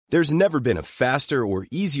There's never been a faster or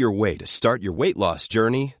easier way to start your weight loss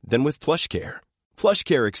journey than with PlushCare.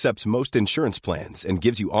 PlushCare accepts most insurance plans and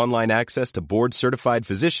gives you online access to board-certified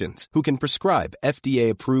physicians who can prescribe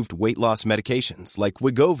FDA-approved weight loss medications like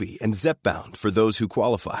Wegovy and Zepbound for those who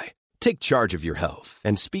qualify. Take charge of your health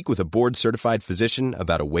and speak with a board-certified physician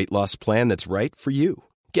about a weight loss plan that's right for you.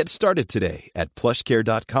 Get started today at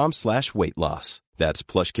plushcare.com/weight loss. That's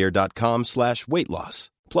plushcare.com/weight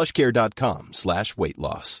loss. plushcare.com/weight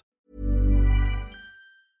loss.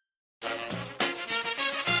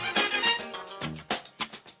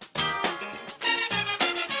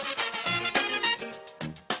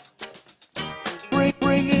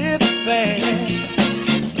 Bring it fast.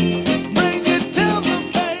 Bring it to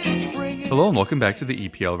the bank. Hello and welcome back to the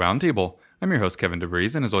EPL Roundtable. I'm your host, Kevin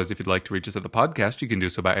DeVries, and as always, if you'd like to reach us at the podcast, you can do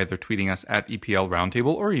so by either tweeting us at EPL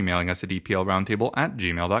Roundtable or emailing us at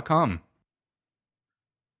eplroundtable@gmail.com.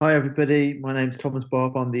 Hi everybody, my name's Thomas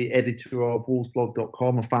Barth. I'm the editor of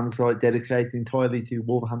wolvesblog.com, a fan site dedicated entirely to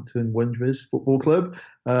Wolverhampton Wanderers Football Club.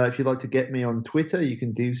 If you'd like to get me on Twitter, you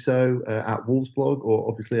can do so at wolvesblog, or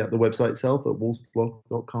obviously at the website itself at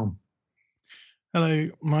wolvesblog.com. Hello,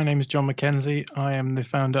 my name is John McKenzie. I am the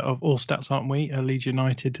founder of All Stats Aren't We, a Leeds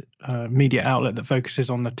United media outlet that focuses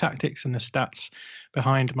on the tactics and the stats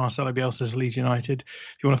behind Marcelo Bielsa's Leeds United.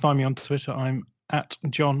 If you want to find me on Twitter, I'm at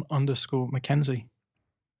John_McKenzie.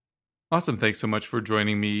 Awesome. Thanks so much for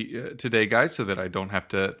joining me today, guys, so that I don't have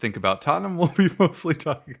to think about Tottenham. We'll be mostly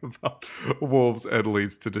talking about Wolves and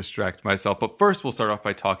Leeds to distract myself. But first, we'll start off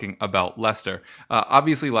by talking about Leicester.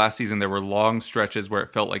 Obviously, last season, there were long stretches where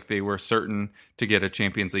it felt like they were certain to get a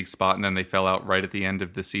Champions League spot, and then they fell out right at the end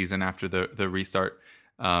of the season after the restart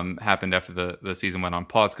happened after the season went on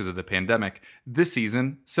pause because of the pandemic. This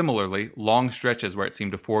season, similarly, long stretches where it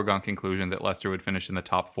seemed a foregone conclusion that Leicester would finish in the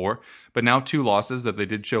top four. But now 2 losses, that they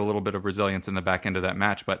did show a little bit of resilience in the back end of that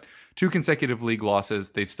match. But 2 consecutive league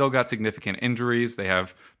losses. They've still got significant injuries. They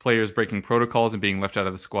have players breaking protocols and being left out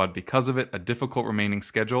of the squad because of it. A difficult remaining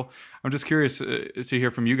schedule. I'm just curious to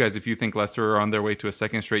hear from you guys if you think Leicester are on their way to a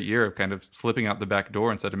second straight year of kind of slipping out the back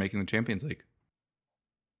door instead of making the Champions League.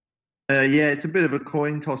 Yeah, it's a bit of a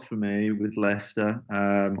coin toss for me with Leicester.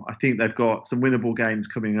 I think they've got some winnable games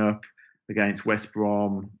coming up against West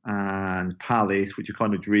Brom and Palace, which are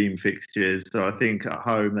kind of dream fixtures. So I think at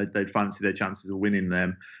home they'd fancy their chances of winning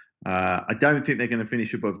them. I don't think they're going to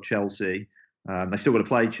finish above Chelsea. They've still got to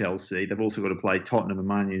play Chelsea. They've also got to play Tottenham and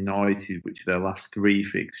Man United, which are their last 3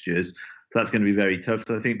 fixtures. So that's going to be very tough.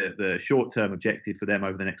 So I think that the short-term objective for them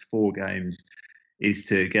over the next 4 games is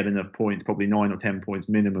to get enough points, probably 9 or 10 points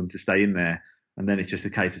minimum, to stay in there. And then it's just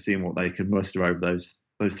a case of seeing what they can muster over those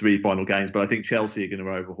 3 final games. But I think Chelsea are going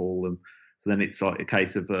to overhaul them. So then it's like a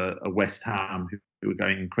case of a West Ham who are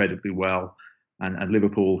going incredibly well, and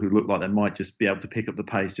Liverpool, who look like they might just be able to pick up the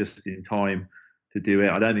pace just in time to do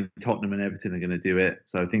it. I don't think Tottenham and Everton are going to do it.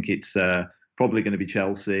 So I think it's probably going to be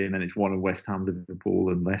Chelsea, and then it's one of West Ham, Liverpool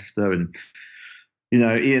and Leicester. And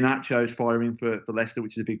Iheanacho's firing for Leicester,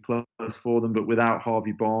 which is a big plus for them. But without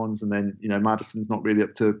Harvey Barnes, and then Maddison's not really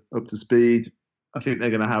up to speed. I think they're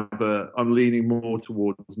going to have. I'm leaning more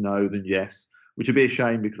towards no than yes, which would be a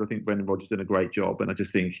shame because I think Brendan Rodgers done a great job, and I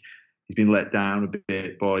just think he's been let down a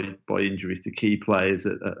bit by injuries to key players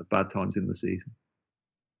at bad times in the season.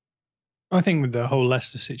 I think with the whole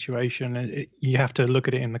Leicester situation, you have to look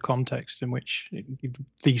at it in the context in which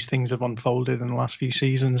these things have unfolded in the last few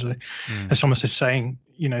seasons. As Thomas is saying,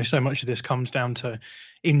 so much of this comes down to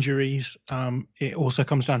injuries. It also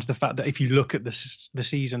comes down to the fact that if you look at the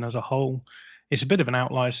season as a whole, it's a bit of an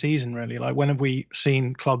outlier season, really. Like, when have we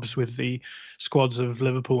seen clubs with the squads of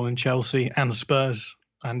Liverpool and Chelsea and Spurs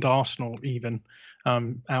and Arsenal even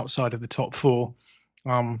outside of the top 4?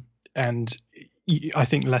 And I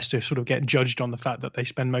think Leicester sort of get judged on the fact that they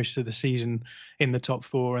spend most of the season in the top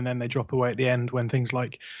 4 and then they drop away at the end when things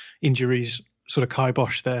like injuries sort of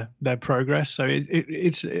kibosh their progress. So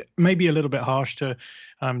it's maybe a little bit harsh to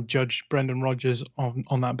judge Brendan Rodgers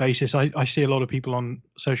on that basis. I see a lot of people on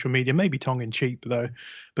social media, maybe tongue-in-cheek though,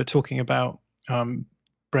 but talking about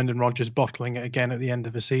Brendan Rodgers bottling it again at the end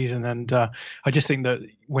of the season. And I just think that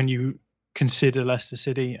when you consider Leicester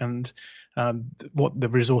City and what the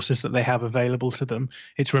resources that they have available to them,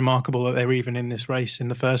 it's remarkable that they're even in this race in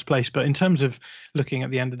the first place. But in terms of looking at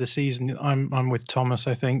the end of the season, I'm with Thomas.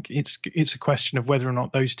 I think it's a question of whether or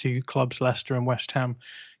not those 2 clubs, Leicester and West Ham,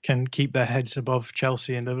 can keep their heads above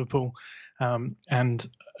Chelsea and Liverpool.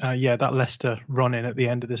 That Leicester run-in at the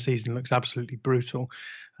end of the season looks absolutely brutal,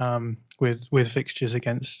 with fixtures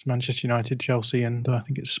against Manchester United, Chelsea, and I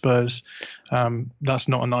think it's Spurs. That's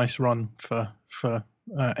not a nice run for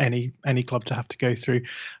any club to have to go through.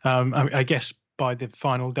 I guess by the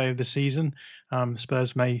final day of the season.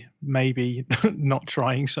 Spurs may be not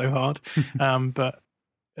trying so hard, but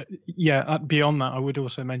beyond that, I would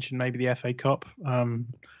also mention maybe the FA Cup.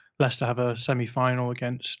 Leicester have a semi-final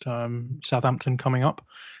against Southampton coming up,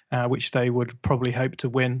 which they would probably hope to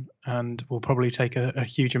win, and will probably take a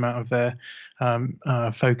huge amount of their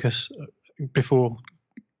focus before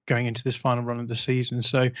going into this final run of the season.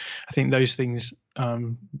 So I think those things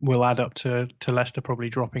will add up to Leicester probably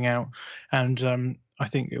dropping out. And I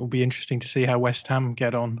think it will be interesting to see how West Ham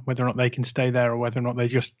get on, whether or not they can stay there or whether or not they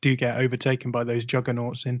just do get overtaken by those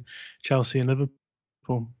juggernauts in Chelsea and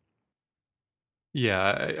Liverpool.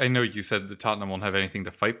 Yeah, I know you said that Tottenham won't have anything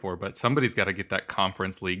to fight for, but somebody's got to get that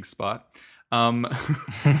Conference League spot. I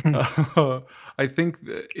think,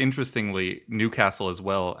 interestingly, Newcastle as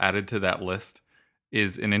well, added to that list,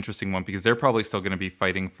 is an interesting one because they're probably still going to be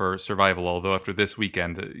fighting for survival. Although after this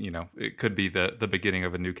weekend, it could be the beginning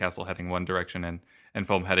of a Newcastle heading one direction and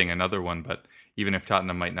Fulham heading another one. But even if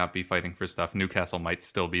Tottenham might not be fighting for stuff, Newcastle might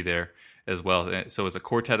still be there as well. So as a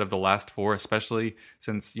quartet of the last four, especially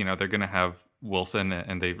since they're going to have Wilson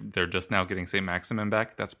and they're just now getting St. Maximin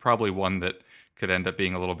back, that's probably one that could end up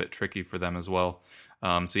being a little bit tricky for them as well.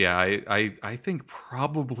 So yeah, I think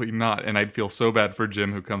probably not, and I'd feel so bad for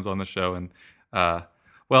Jim who comes on the show and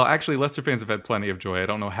well, actually, Leicester fans have had plenty of joy. I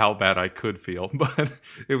don't know how bad I could feel, but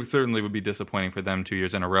it certainly would be disappointing for them 2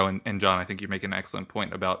 years in a row. And John, I think you make an excellent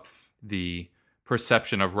point about the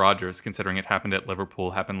perception of Rodgers, considering it happened at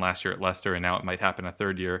Liverpool, happened last year at Leicester, and now it might happen a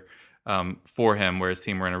third year for him, where his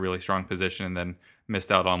team were in a really strong position and then missed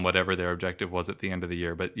out on whatever their objective was at the end of the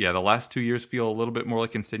year. But yeah, the last 2 years feel a little bit more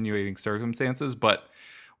like insinuating circumstances. But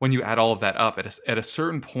when you add all of that up, at a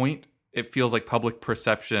certain point, it feels like public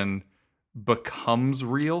perception becomes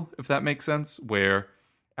real, if that makes sense, where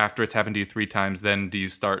after it's happened to you 3 times, then do you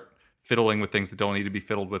start fiddling with things that don't need to be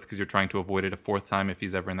fiddled with because you're trying to avoid it a 4th time if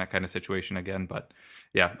he's ever in that kind of situation again. But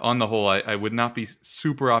yeah, on the whole, I would not be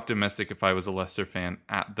super optimistic if I was a Leicester fan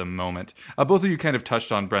at the moment. Both of you kind of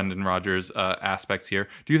touched on Brendan Rodgers' aspects here.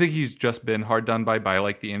 Do you think he's just been hard done by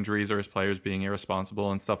like the injuries or his players being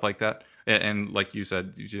irresponsible and stuff like that? And like you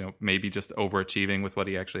said, maybe just overachieving with what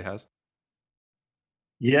he actually has?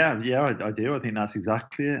 Yeah, I do. I think that's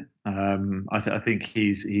exactly it. I think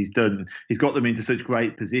he's got them into such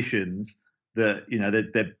great positions that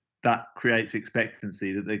that creates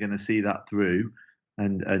expectancy that they're going to see that through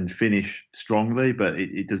and finish strongly. But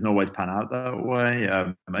it doesn't always pan out that way.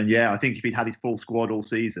 And yeah, I think if he'd had his full squad all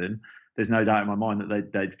season, there's no doubt in my mind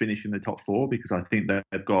that they'd finish in the top 4 because I think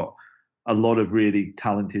they've got a lot of really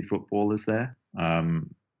talented footballers there.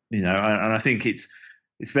 And I think it's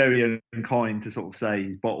very unkind to sort of say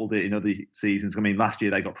he's bottled it in other seasons. I mean, last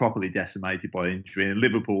year they got properly decimated by injury. And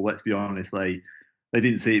Liverpool, let's be honest, they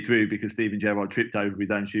didn't see it through because Steven Gerrard tripped over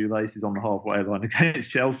his own shoelaces on the halfway line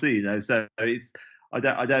against Chelsea. So I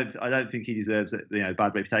don't think he deserves a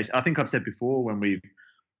bad reputation. I think I've said before when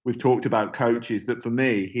we've talked about coaches that for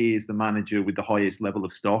me he is the manager with the highest level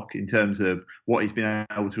of stock in terms of what he's been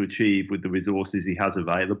able to achieve with the resources he has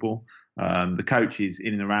available. The coaches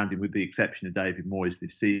in and around him, with the exception of David Moyes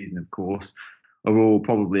this season, of course, are all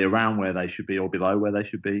probably around where they should be or below where they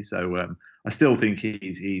should be. So I still think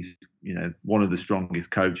he's one of the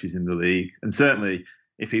strongest coaches in the league. And certainly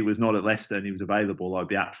if he was not at Leicester and he was available, I'd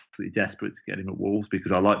be absolutely desperate to get him at Wolves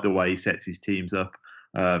because I like the way he sets his teams up.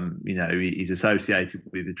 He's associated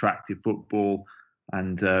with attractive football.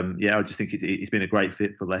 And I just think it's been a great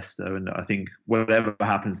fit for Leicester. And I think whatever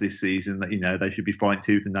happens this season, they should be fighting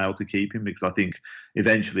tooth and nail to keep him because I think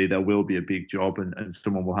eventually there will be a big job and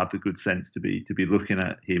someone will have the good sense to be looking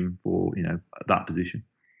at him for that position.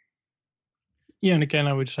 Yeah, and again,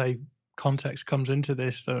 I would say context comes into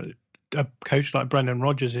this. That a coach like Brendan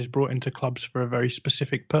Rodgers is brought into clubs for a very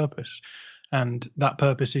specific purpose, and that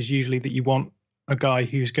purpose is usually that you want a guy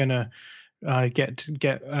who's going to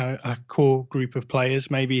get a core group of players,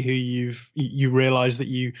 maybe who you realise that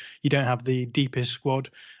you don't have the deepest squad.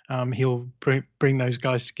 He'll bring those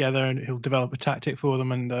guys together and he'll develop a tactic for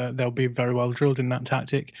them, and they'll be very well drilled in that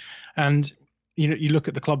tactic. And you look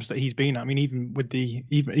at the clubs that he's been at. I mean,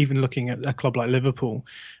 even looking at a club like Liverpool,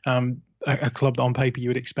 a club that on paper you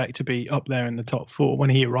would expect to be up there in the top 4.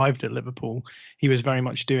 When he arrived at Liverpool, he was very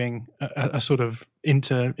much doing a sort of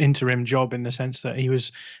interim job in the sense that he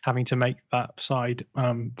was having to make that side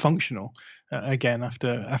functional again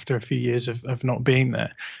after a few years of not being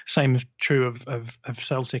there. Same is true of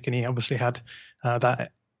Celtic, and he obviously had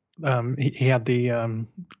that. He had the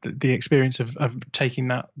experience of taking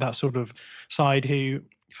that sort of side who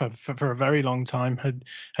for a very long time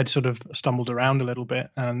had sort of stumbled around a little bit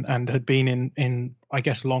and had been in I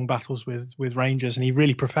guess long battles with Rangers, and he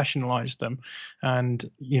really professionalized them. And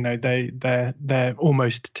they're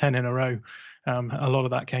almost 10 in a row. A lot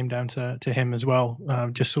of that came down to him as well,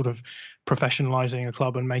 just sort of professionalizing a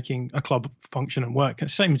club and making a club function and work. The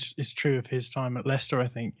same is true of his time at Leicester. I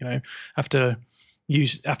think after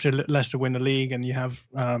Leicester win the league, and you have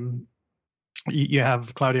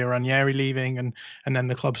Claudio Ranieri leaving, and then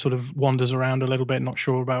the club sort of wanders around a little bit, not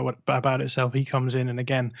sure about itself. He comes in and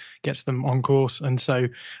again gets them on course. And so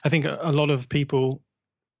I think a lot of people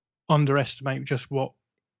underestimate just what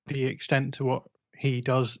the extent to what he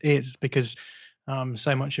does is, because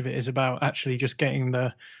so much of it is about actually just getting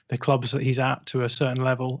the clubs that he's at to a certain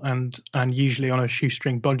level, and usually on a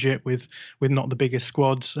shoestring budget with not the biggest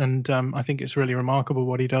squads. And I think it's really remarkable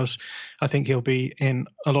what he does. I think he'll be in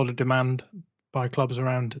a lot of demand by clubs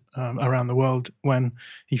around the world when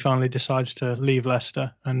he finally decides to leave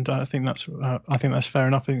Leicester, and I think that's fair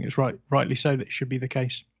enough. I think it's rightly so that it should be the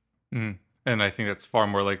case. Mm. And I think that's far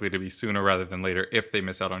more likely to be sooner rather than later if they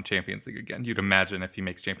miss out on Champions League again. You'd imagine if he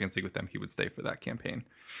makes Champions League with them, he would stay for that campaign.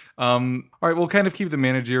 All right, we'll kind of keep the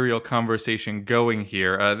managerial conversation going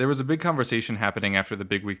here. There was a big conversation happening after the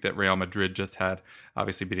big week that Real Madrid just had,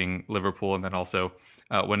 obviously beating Liverpool and then also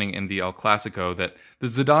winning in the El Clasico, that the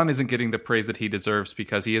Zidane isn't getting the praise that he deserves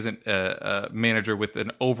because he isn't a manager with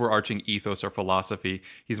an overarching ethos or philosophy.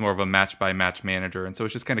 He's more of a match-by-match manager. And so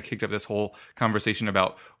it's just kind of kicked up this whole conversation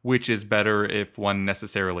about which is better, if one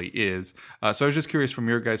necessarily is. So I was just curious, from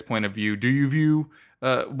your guys' point of view, do you view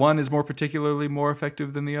one as particularly more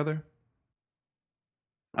effective than the other?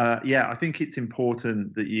 Yeah, I think it's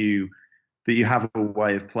important that you have a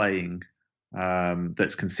way of playing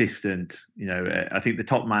that's consistent. I think the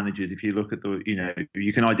top managers, if you look at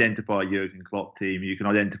you can identify a Jurgen Klopp team, you can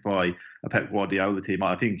identify a Pep Guardiola team.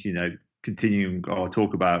 I think, continuing our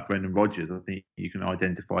talk about Brendan Rodgers, I think you can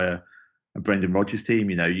identify a Brendan Rodgers team.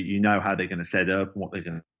 You know how they're going to set up,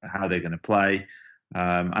 how they're going to play,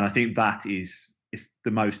 and I think that is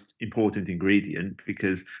the most important ingredient,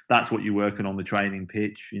 because that's what you're working on the training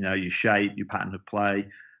pitch. Your shape, your pattern of play,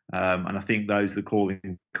 and I think those are the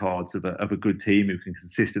calling cards of a good team who can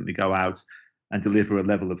consistently go out and deliver a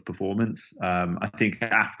level of performance. I think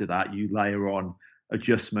after that you layer on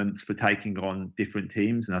adjustments for taking on different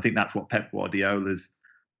teams, and I think that's what Pep Guardiola's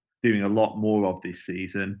doing a lot more of this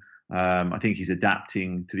season. I think he's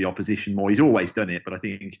adapting to the opposition more. He's always done it, but I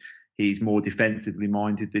think he's more defensively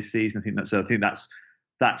minded this season. I think that's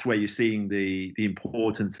where you're seeing the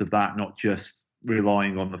importance of that, not just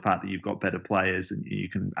relying on the fact that you've got better players and you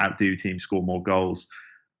can outdo teams, score more goals,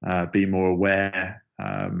 be more aware.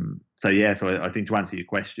 So I think, to answer your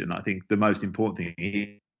question, I think the most important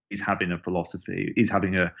thing is having a philosophy, is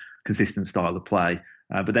having a consistent style of play,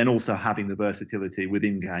 but then also having the versatility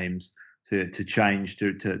within games to change,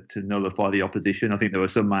 to nullify the opposition. I think there were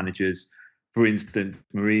some managers, for instance,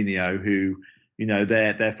 Mourinho, who,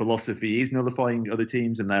 their philosophy is nullifying other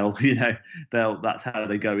teams, and that's how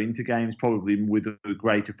they go into games, probably with a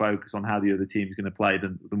greater focus on how the other team's going to play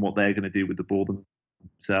than what they're going to do with the ball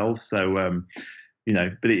themselves. So,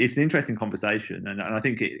 but it's an interesting conversation, and I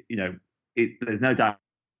think there's no doubt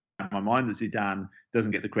in my mind that Zidane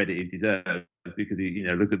doesn't get the credit he deserves, because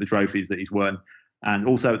look at the trophies that he's won. And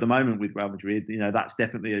also at the moment with Real Madrid, that's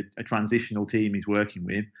definitely a transitional team he's working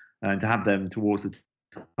with. And to have them towards the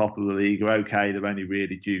top of the league, okay, they're only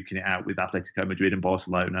really duking it out with Atletico Madrid and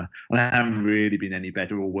Barcelona. And they haven't really been any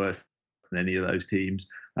better or worse than any of those teams.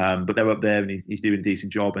 But they're up there, and he's doing a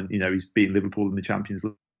decent job. And, he's beaten Liverpool in the Champions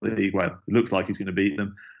League. Well, it looks like he's going to beat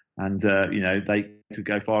them. And, they could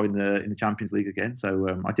go far in the Champions League again.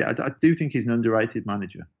 So I do think he's an underrated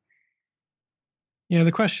manager. Yeah,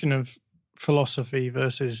 the question of philosophy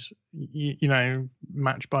versus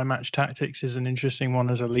match by match tactics is an interesting one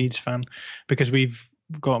as a Leeds fan, because we've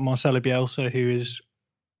got Marcelo Bielsa, who is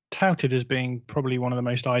touted as being probably one of the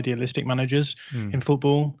most idealistic managers in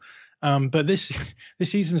football, but this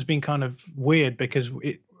season's been kind of weird, because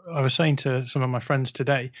I was saying to some of my friends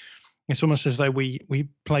today, it's almost as though we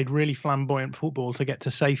played really flamboyant football to get to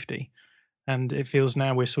safety. And it feels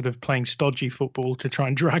now we're sort of playing stodgy football to try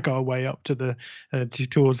and drag our way up to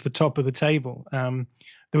towards the top of the table. There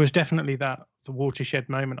was definitely the watershed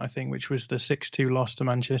moment, I think, which was the 6-2 loss to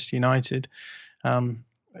Manchester United,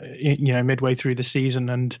 midway through the season.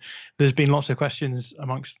 And there's been lots of questions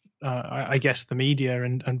amongst, I guess, the media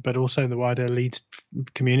but also the wider Leeds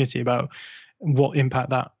community about what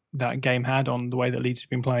impact that game had on the way that Leeds have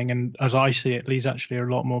been playing. And as I see it, Leeds actually are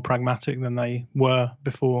a lot more pragmatic than they were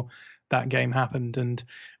before that game happened, and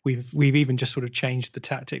we've even just sort of changed the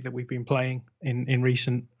tactic that we've been playing in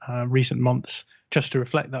recent months just to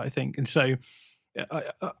reflect that, I think. And so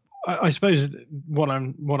I suppose what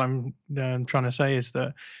I'm trying to say is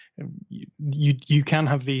that you can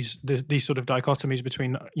have these sort of dichotomies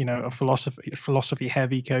between, you know, a philosophy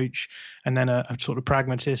heavy coach and then a sort of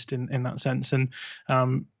pragmatist in that sense. And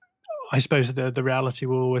I suppose the reality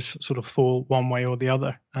will always sort of fall one way or the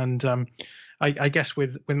other. And I guess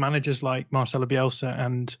with managers like Marcelo Bielsa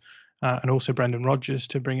and also Brendan Rodgers,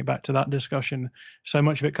 to bring it back to that discussion, so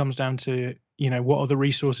much of it comes down to, you know, what are the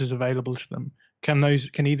resources available to them? Can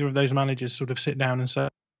either of those managers sort of sit down and say,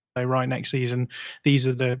 right, next season, these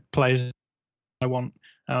are the players I want,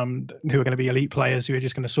 who are going to be elite players who are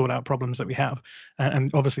just going to sort out problems that we have? And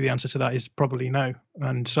obviously the answer to that is probably no.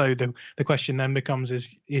 And so the question then becomes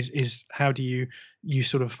is how do you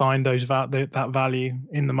sort of find that value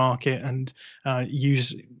in the market and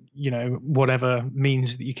use, you know, whatever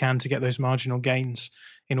means that you can to get those marginal gains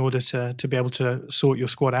in order to be able to sort your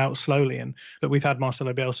squad out slowly. And look, we've had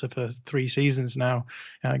Marcelo Bielsa for 3 seasons now,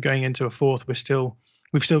 going into a 4th.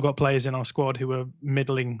 We've still got players in our squad who are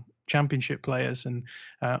middling championship players, and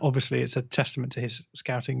obviously it's a testament to his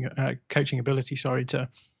coaching ability, to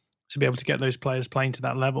be able to get those players playing to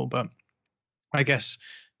that level. But I guess,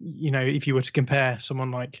 you know, if you were to compare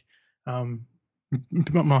someone like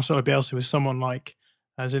Marcelo Bielsa with someone like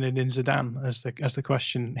Zinedine Zidane, as the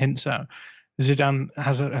question hints at, Zidane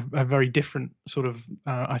has a very different sort of,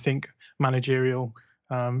 I think, managerial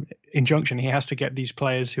injunction. He has to get these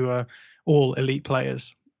players who are all elite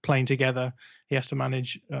players playing together. He has to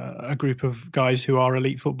manage a group of guys who are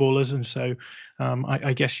elite footballers. And so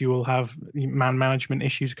I guess you will have man management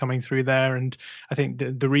issues coming through there. And I think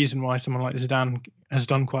the reason why someone like Zidane has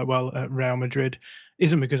done quite well at Real Madrid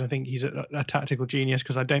isn't because I think he's a tactical genius,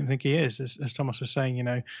 because I don't think he is. As Thomas was saying, you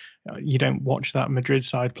know, you don't watch that Madrid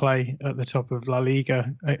side play at the top of La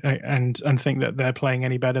Liga and think that they're playing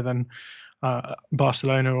any better than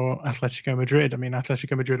Barcelona or Atletico Madrid. I mean,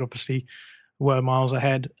 Atletico Madrid obviously were miles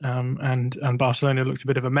ahead, and Barcelona looked a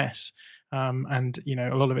bit of a mess. And, you know,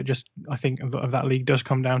 a lot of it just, I think, of that league does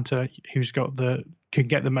come down to who's can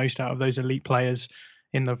get the most out of those elite players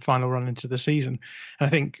in the final run into the season. And I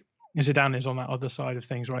think Zidane is on that other side of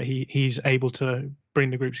things, right? He's able to bring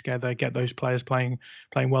the group together, get those players playing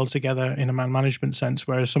well together in a man management sense,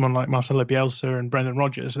 whereas someone like Marcelo Bielsa and Brendan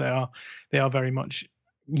Rodgers, they are very much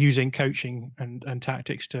using coaching and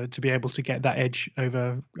tactics to be able to get that edge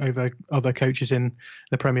over other coaches in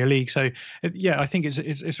the Premier League. So yeah, I think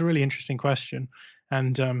it's a really interesting question,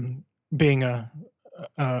 and being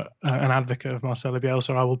an advocate of Marcelo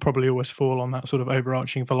Bielsa, I will probably always fall on that sort of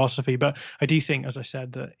overarching philosophy. But I do think, as I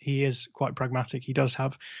said, that he is quite pragmatic. He does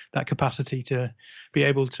have that capacity to be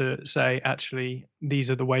able to say, actually, this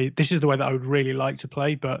is the way that I would really like to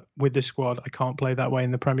play, but with this squad, I can't play that way in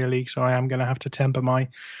the Premier League, so I am going to have to temper my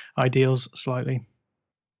ideals slightly.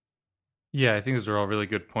 Yeah, I think those are all really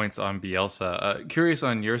good points on Bielsa. Curious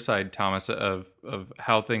on your side, Thomas, of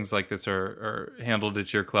how things like this are handled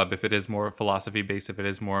at your club, if it is more philosophy-based, if it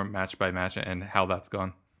is more match-by-match, and how that's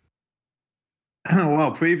gone.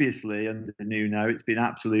 Well, previously under Nuno, it's been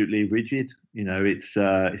absolutely rigid. You know, it's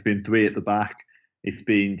been 3 at the back. It's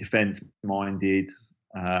been defence-minded.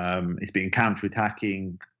 It's been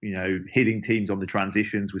counter-attacking, you know, hitting teams on the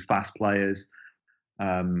transitions with fast players.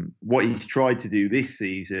 What he's tried to do this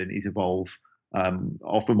season is evolve,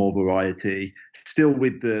 offer more variety, still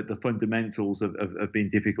with the fundamentals of being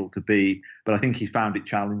difficult to beat. But I think he's found it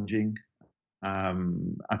challenging.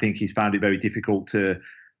 I think he's found it very difficult to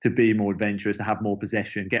be more adventurous, to have more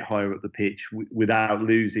possession, get higher up the pitch without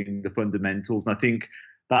losing the fundamentals. And I think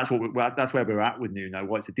that's where we're at with Nuno.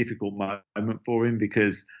 Well, it's a difficult moment for him,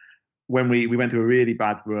 because when we went through a really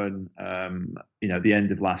bad run, you know, at the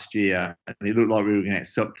end of last year, and it looked like we were going to get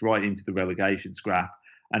sucked right into the relegation scrap.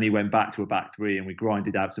 And he went back to a back 3, and we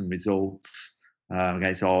grinded out some results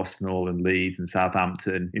against Arsenal and Leeds and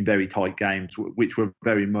Southampton in very tight games, which were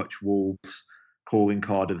very much Wolves' calling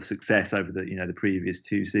card of success over the previous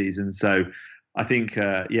 2 seasons. So I think,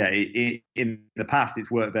 in the past, it's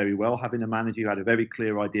worked very well having a manager who had a very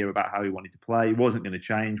clear idea about how he wanted to play. He wasn't going to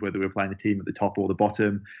change whether we were playing a team at the top or the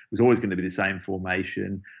bottom. It was always going to be the same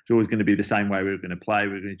formation. It was always going to be the same way we were going to play.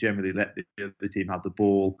 We were going to generally let the team have the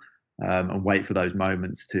ball and wait for those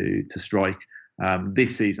moments to strike.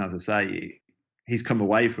 This season, as I say, he's come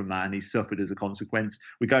away from that, and he's suffered as a consequence.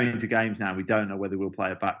 We're going into games now, we don't know whether we'll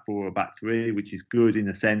play a back 4 or a back 3, which is good in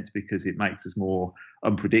a sense, because it makes us more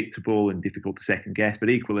unpredictable and difficult to second guess. But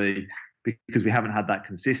equally, because we haven't had that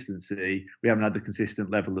consistency. We haven't had the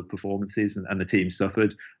consistent level of performances, and the team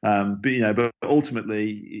suffered. But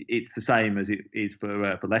ultimately, it's the same as it is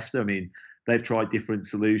for Leicester. I mean, they've tried different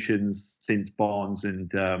solutions since Barnes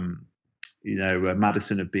and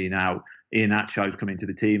Maddison have been out. Iheanacho's come into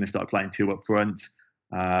the team and started playing two up front.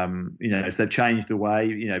 So they've changed the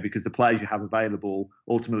way, because the players you have available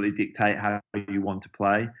ultimately dictate how you want to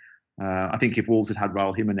play. I think if Wolves had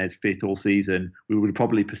Raul Jimenez fit all season, we would have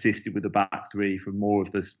probably persisted with the back three for more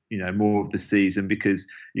of the season, because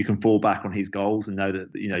you can fall back on his goals and know that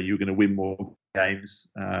you're going to win more games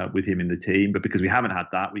with him in the team. But because we haven't had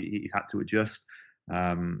that, he's had to adjust.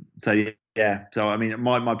 So I mean,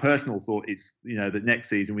 my personal thought is that next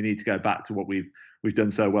season we need to go back to what we've done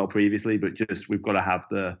so well previously, but just we've got to have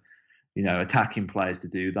the attacking players to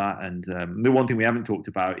do that. And the one thing we haven't talked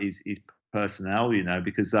about is personnel,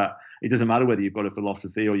 because it doesn't matter whether you've got a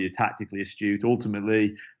philosophy or you're tactically astute.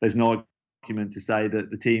 Ultimately, there's no argument to say that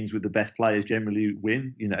the teams with the best players generally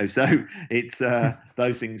win. So it's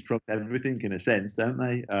those things trump everything in a sense, don't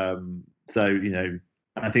they?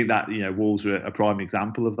 I think that Wolves are a prime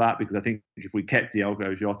example of that, because I think if we kept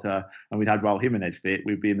Diogo Jota and we'd had Raul Jimenez fit,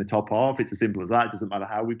 we'd be in the top half. It's as simple as that. It doesn't matter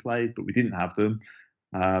how we played, but we didn't have them.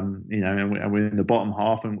 And we're in the bottom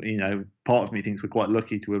half, and part of me thinks we're quite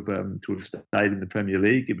lucky to have stayed in the Premier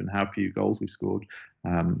League, given how few goals we've scored.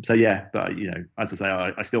 But as I say,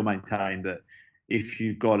 I still maintain that if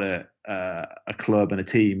you've got a club and a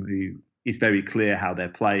team who is very clear how they're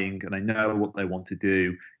playing and they know what they want to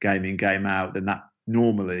do game in, game out, then that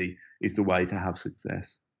normally is the way to have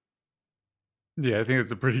success. Yeah, I think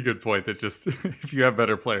it's a pretty good point that just if you have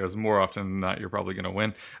better players, more often than not, you're probably going to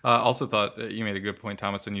win. I also thought you made a good point,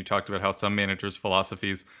 Thomas, when you talked about how some managers'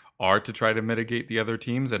 philosophies are to try to mitigate the other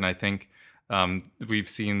teams. And I think we've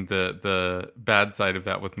seen the bad side of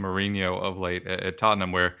that with Mourinho of late at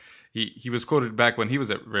Tottenham, where he was quoted back when he was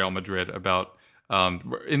at Real Madrid about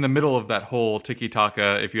in the middle of that whole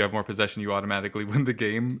tiki-taka, if you have more possession, you automatically win the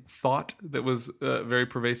game thought that was very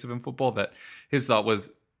pervasive in football, that his thought was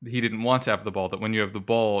he didn't want to have the ball, that when you have the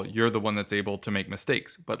ball, you're the one that's able to make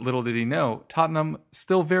mistakes. But little did he know, Tottenham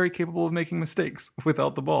still very capable of making mistakes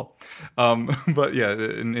without the ball. But yeah,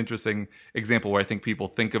 an interesting example where I think people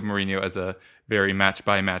think of Mourinho as a very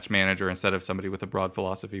match-by-match manager instead of somebody with a broad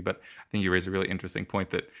philosophy. But I think you raise a really interesting point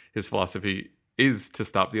that his philosophy is to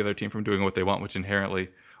stop the other team from doing what they want, which inherently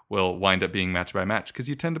will wind up being match by match because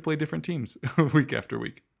you tend to play different teams week after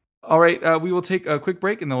week. All right, we will take a quick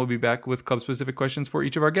break and then we'll be back with club-specific questions for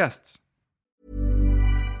each of our guests.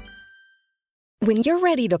 When you're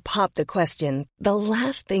ready to pop the question, the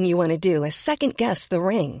last thing you want to do is second-guess the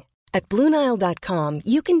ring. At BlueNile.com,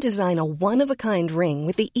 you can design a one-of-a-kind ring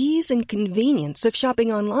with the ease and convenience of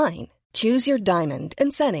shopping online. Choose your diamond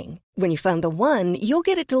and setting. When you find the one, you'll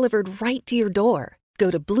get it delivered right to your door.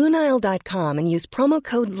 Go to BlueNile.com and use promo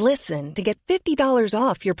code LISTEN to get $50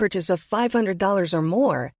 off your purchase of $500 or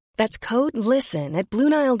more. That's code LISTEN at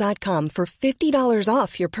BlueNile.com for $50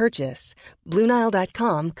 off your purchase.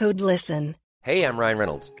 BlueNile.com, code LISTEN. Hey, I'm Ryan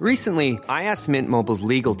Reynolds. Recently, I asked Mint Mobile's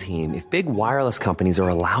legal team if big wireless companies are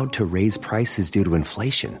allowed to raise prices due to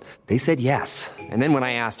inflation. They said yes. And then when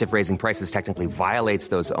I asked if raising prices technically violates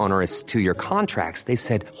those onerous two-year contracts, they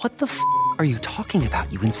said, "What the f*** are you talking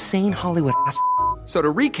about, you insane Hollywood ass?" So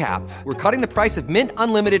to recap, we're cutting the price of Mint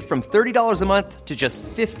Unlimited from $30 a month to just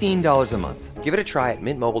 $15 a month. Give it a try at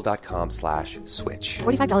mintmobile.com/switch.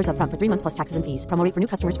 $45 up front for 3 months plus taxes and fees. Promo rate for new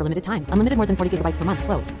customers for limited time. Unlimited more than 40 gigabytes per month.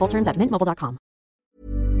 Slows full terms at mintmobile.com.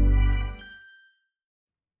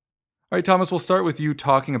 All right, Thomas, we'll start with you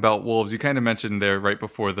talking about Wolves. You kind of mentioned there right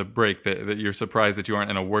before the break that you're surprised that you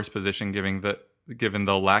aren't in a worse position given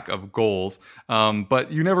the lack of goals.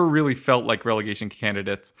 But you never really felt like relegation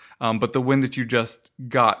candidates. But the win that you just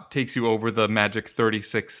got takes you over the magic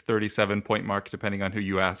 36, 37 point mark, depending on who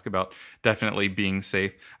you ask, about definitely being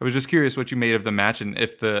safe. I was just curious what you made of the match and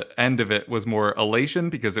if the end of it was more elation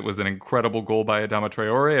because it was an incredible goal by Adama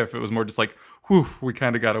Traore, or if it was more just like, whew, we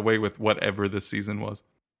kind of got away with whatever this season was.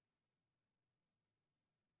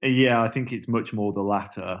 Yeah, I think it's much more the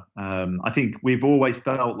latter. I think we've always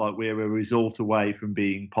felt like we're a result away from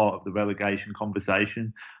being part of the relegation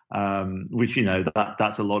conversation, which,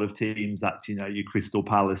 that's a lot of teams. That's, your Crystal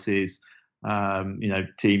Palaces,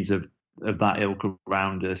 teams of that ilk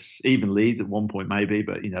around us, even Leeds at one point maybe,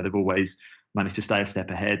 but, they've always managed to stay a step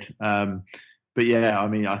ahead. But yeah, I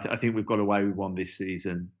mean, I think we've got away with one this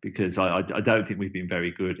season because I don't think we've been very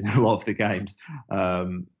good in a lot of the games.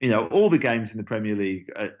 All the games in the Premier League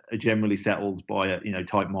are generally settled by,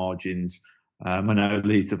 tight margins. I know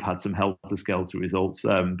Leeds have had some helter-skelter results,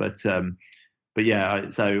 but but yeah,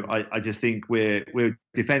 so I just think we're a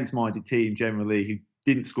defence-minded team generally who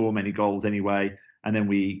didn't score many goals anyway. And then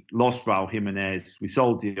we lost Raul Jimenez. We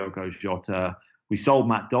sold Diogo Jota. We sold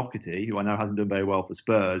Matt Doherty, who I know hasn't done very well for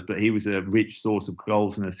Spurs, but he was a rich source of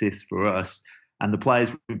goals and assists for us. And the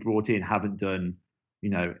players we brought in haven't done,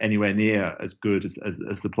 anywhere near as good as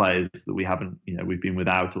the players that we haven't, we've been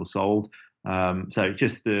without or sold. So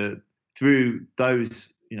just through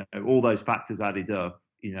those, all those factors added up,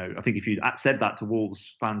 I think if you said that to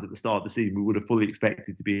Wolves fans at the start of the season, we would have fully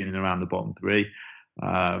expected to be in and around the bottom three.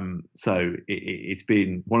 So it's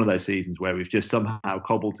been one of those seasons where we've just somehow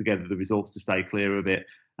cobbled together the results to stay clear of it.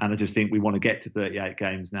 And I just think we want to get to 38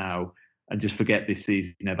 games now and just forget this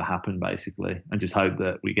season never happened, basically, and just hope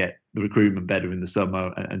that we get the recruitment better in the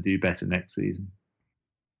summer and do better next season.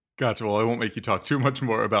 Gotcha. Well, I won't make you talk too much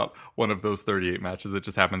more about one of those 38 matches that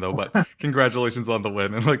just happened, though. But congratulations on the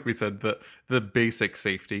win. And like we said, the basic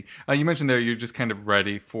safety. You mentioned there you're just kind of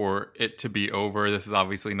ready for it to be over. This is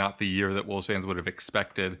obviously not the year that Wolves fans would have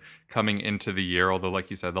expected coming into the year. Although,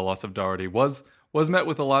 like you said, the loss of Doherty was met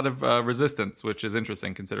with a lot of resistance, which is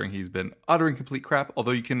interesting considering he's been uttering complete crap.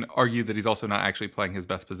 Although you can argue that he's also not actually playing his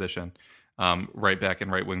best position. Right back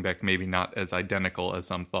and right wing back, maybe not as identical as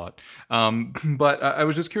some thought. But I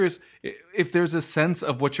was just curious if there's a sense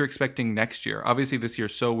of what you're expecting next year. Obviously, this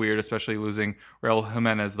year's so weird, especially losing Raul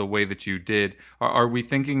Jimenez the way that you did. Are we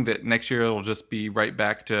thinking that next year it'll just be right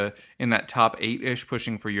back to in that top 8-ish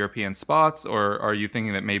pushing for European spots? Or are you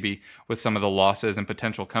thinking that maybe with some of the losses and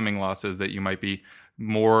potential coming losses that you might be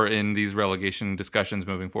more in these relegation discussions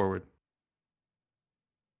moving forward?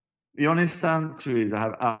 The honest answer is I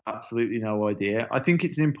have absolutely no idea. I think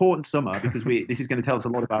it's an important summer because this is going to tell us a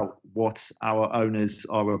lot about what our owners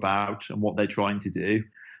are about and what they're trying to do.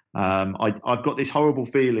 I've got this horrible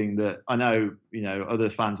feeling that I know, other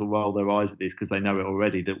fans will roll their eyes at this because they know it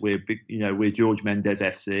already, that we're George Mendes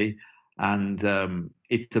FC, and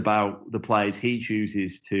it's about the players he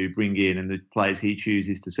chooses to bring in and the players he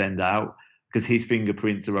chooses to send out, because his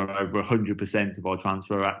fingerprints are over 100% of our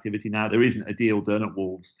transfer activity now. There isn't a deal done at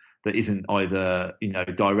Wolves that isn't either,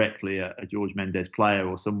 directly a George Mendes player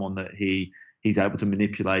or someone that he's able to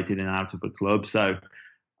manipulate in and out of a club. So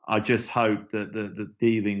I just hope that the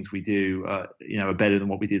dealings we do, are better than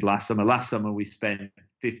what we did last summer. Last summer, we spent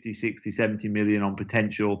 50, 60, 70 million on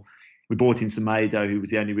potential. We bought in Semedo, who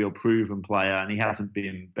was the only real proven player, and he hasn't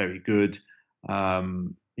been very good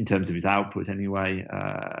in terms of his output anyway,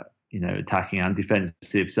 attacking and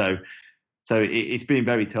defensive. So it's been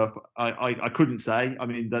very tough. I couldn't say. I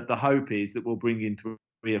mean, the hope is that we'll bring in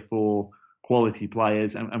 3 or 4 quality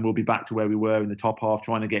players and we'll be back to where we were in the top half,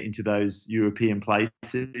 trying to get into those European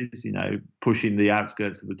places, pushing the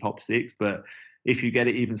outskirts of the top 6. But if you get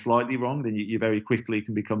it even slightly wrong, then you very quickly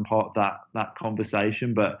can become part of that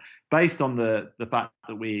conversation. But based on the fact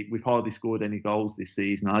that we've hardly scored any goals this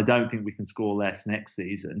season, I don't think we can score less next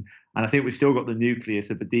season. And I think we've still got the nucleus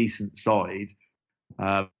of a decent side.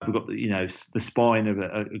 We've got the spine of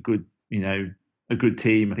a good a good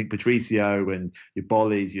team. I think Patricio and your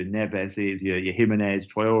Bollies, your Neveses, your Jimenez,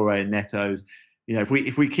 Traore, and Netos.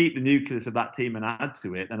 If we keep the nucleus of that team and add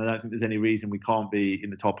to it, then I don't think there's any reason we can't be in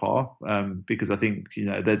the top half. Because I think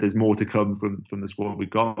there's more to come from the squad we've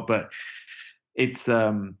got. But it's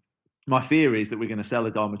my fear is that we're going to sell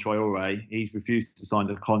Adama Traore. He's refused to sign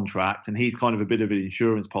a contract, and he's kind of a bit of an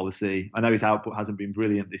insurance policy. I know his output hasn't been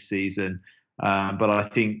brilliant this season. But I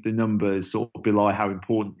think the numbers sort of belie how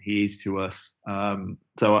important he is to us.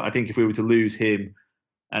 So I think if we were to lose him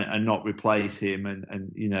and not replace him, and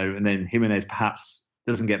then Jimenez perhaps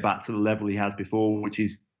doesn't get back to the level he has before, which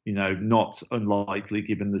is not unlikely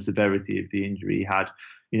given the severity of the injury he had,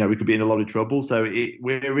 we could be in a lot of trouble. So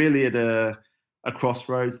we're really at a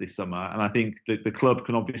crossroads this summer, and I think that the club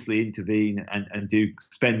can obviously intervene and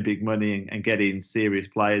spend big money and get in serious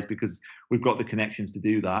players because we've got the connections to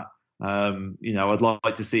do that. I'd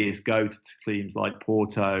like to see us go to teams like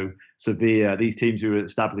Porto, Sevilla, these teams who are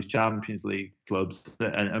established Champions League clubs,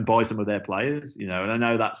 and buy some of their players. And I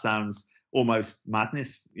know that sounds almost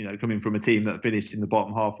madness, coming from a team that finished in the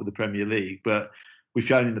bottom half of the Premier League. But we've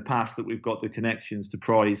shown in the past that we've got the connections to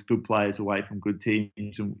prize good players away from good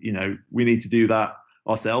teams, and we need to do that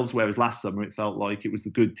ourselves. Whereas last summer it felt like it was the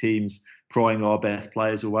good teams prying our best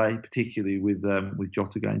players away, particularly with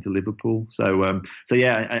Jota going to Liverpool. So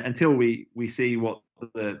yeah, until we see what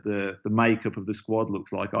the makeup of the squad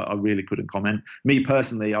looks like, I really couldn't comment. Me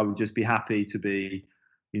personally, I would just be happy to be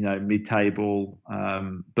mid-table,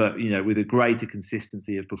 but with a greater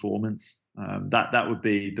consistency of performance. That would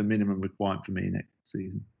be the minimum requirement for me next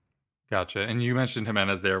season. Gotcha. And you mentioned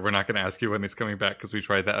Jimenez there. We're not going to ask you when he's coming back because we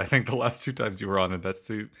tried that. I think the last 2 times you were on it, that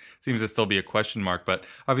seems to still be a question mark. But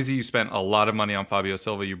obviously you spent a lot of money on Fabio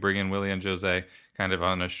Silva. You bring in Willian Jose kind of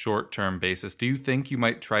on a short-term basis. Do you think you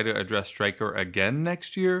might try to address striker again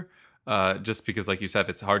next year? Just because, like you said,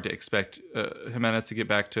 it's hard to expect Jimenez to get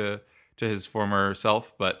back to his former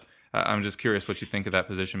self. But I'm just curious what you think of that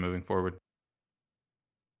position moving forward.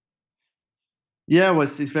 Yeah, well,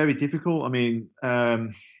 it's very difficult. I mean,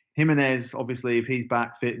 Jimenez, obviously, if he's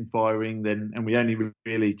back fit and firing, then, and we only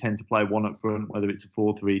really tend to play one up front, whether it's a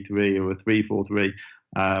 4-3-3 or a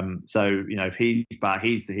 3-4-3. So, you know, if he's back,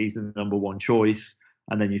 he's the number one choice.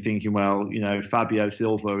 And then you're thinking, well, you know, Fabio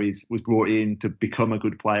Silva was brought in to become a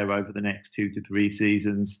good player over the next 2 to 3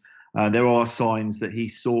 seasons. There are signs that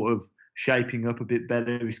he's sort of shaping up a bit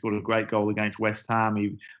better. He scored a great goal against West Ham.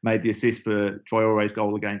 He made the assist for Traore's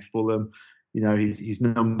goal against Fulham. You know, his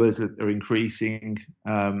numbers are increasing.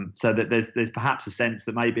 So that there's perhaps a sense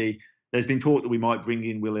that maybe there's been talk that we might bring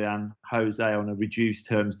in Willian Jose on a reduced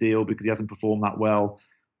terms deal because he hasn't performed that well.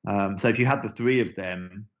 So if you had the 3 of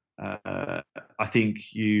them, I think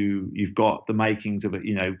you've got the makings of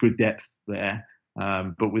good depth there.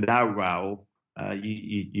 But without Raul,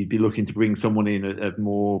 you'd be looking to bring someone in of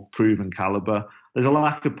more proven caliber. There's a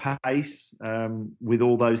lack of pace with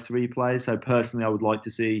all those 3 players. So personally, I would like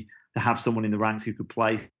to have someone in the ranks who could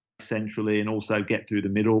play centrally and also get through the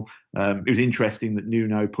middle. It was interesting that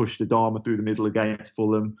Nuno pushed Adama through the middle against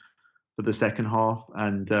Fulham for the second half,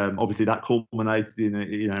 and obviously that culminated in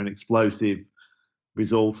an explosive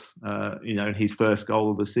result. In his first goal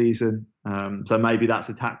of the season. So maybe that's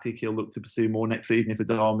a tactic he'll look to pursue more next season if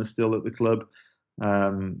Adama's still at the club.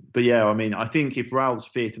 But yeah, I mean, I think if Raul's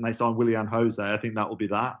fit and they sign Willian Jose, I think that will be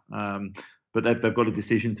that. But they've got a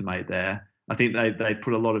decision to make there. I think they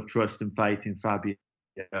put a lot of trust and faith in Fabio,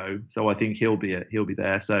 so I think he'll be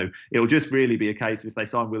there. So it'll just really be a case of if they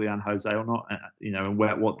sign Willian Jose or not, and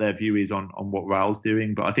what their view is on what Raul's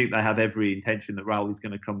doing. But I think they have every intention that Raul is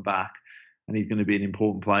going to come back, and he's going to be an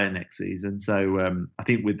important player next season. So I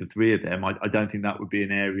think with the 3 of them, I don't think that would be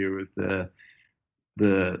an area of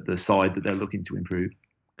the side that they're looking to improve.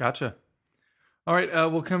 Gotcha. All right,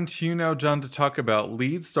 we'll come to you now, John, to talk about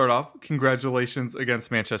Leeds. Start off, congratulations against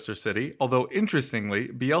Manchester City. Although, interestingly,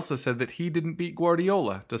 Bielsa said that he didn't beat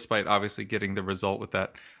Guardiola, despite obviously getting the result with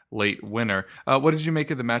that late winner. What did you make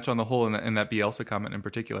of the match on the whole, and that Bielsa comment in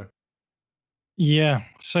particular? Yeah,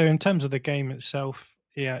 so in terms of the game itself,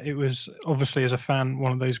 yeah, it was obviously, as a fan,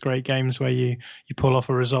 one of those great games where you pull off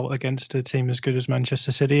a result against a team as good as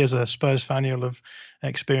Manchester City. As a Spurs fan, you'll have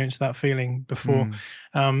experienced that feeling before.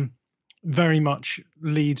 Very much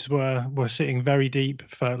Leeds were sitting very deep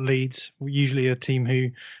for Leeds, usually a team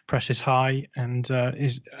who presses high and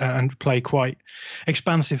play quite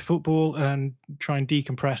expansive football and try and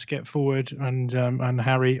decompress, get forward and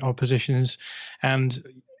harry our positions. And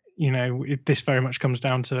this very much comes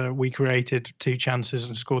down to we created 2 chances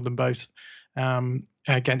and scored them both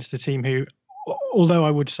against a team who, although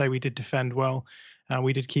I would say we did defend well,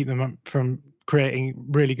 we did keep them from creating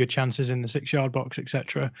really good chances in the 6-yard box,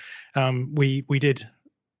 etc. We did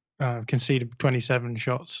concede 27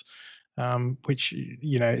 shots, which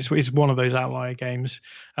it's one of those outlier games.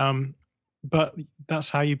 But that's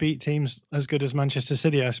how you beat teams as good as Manchester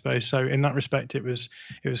City, I suppose. So in that respect, it was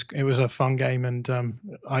a fun game, and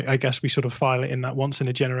I guess we sort of file it in that once in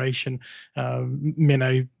a generation.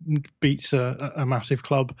 Minnow beats a massive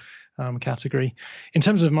club category. In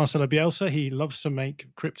terms of Marcelo Bielsa, he loves to make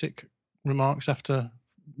cryptic remarks after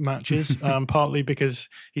matches, partly because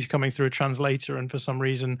he's coming through a translator, and for some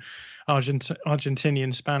reason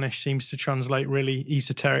Argentinian Spanish seems to translate really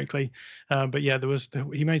esoterically. But yeah,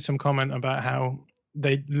 he made some comment about how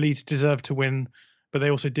Leeds deserved to win, but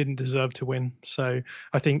they also didn't deserve to win. So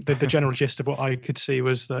I think that the general gist of what I could see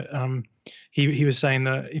was that he was saying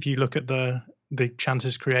that if you look at the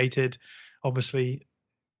chances created, obviously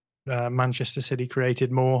Manchester City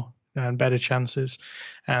created more and better chances,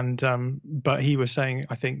 and but he was saying,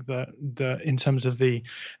 I think that in terms of the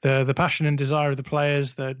passion and desire of the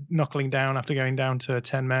players, the knuckling down after going down to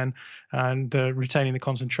 10 men, and retaining the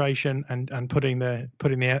concentration and putting the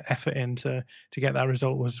effort in to get that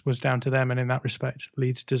result was down to them, and in that respect,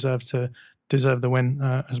 Leeds deserve the win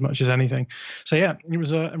as much as anything. So yeah, it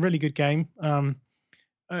was a really good game.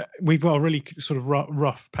 we've got a really sort of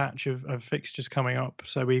rough patch of fixtures coming up.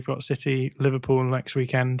 So we've got City, Liverpool next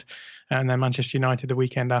weekend, and then Manchester United the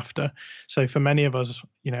weekend after. So for many of us,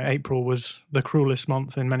 April was the cruelest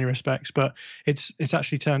month in many respects, but it's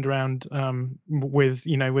actually turned around with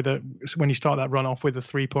when you start that run off with the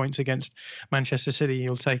 3 points against Manchester City,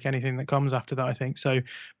 you'll take anything that comes after that, I think. So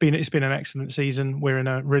it's been an excellent season. We're in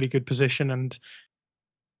a really good position, and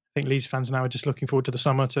I think Leeds fans now are just looking forward to the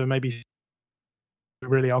summer to maybe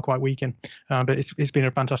really are quite weak in, but it's been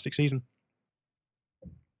a fantastic season.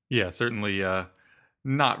 Yeah, certainly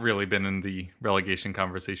not really been in the relegation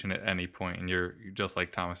conversation at any point, and you're just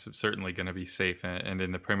like Thomas, certainly going to be safe and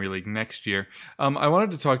in the Premier League next year. I wanted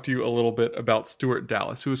to talk to you a little bit about Stuart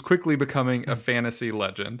Dallas, who is quickly becoming a fantasy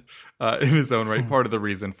legend in his own right. Part of the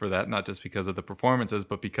reason for that, not just because of the performances,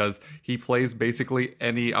 but because he plays basically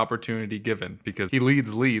any opportunity given, because he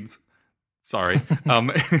leads Leeds.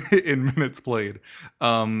 In minutes played.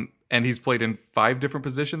 And he's played in 5 different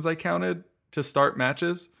positions, I counted, to start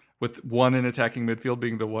matches, with one in attacking midfield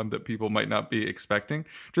being the one that people might not be expecting.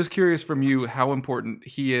 Just curious from you how important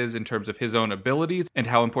he is in terms of his own abilities and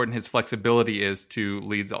how important his flexibility is to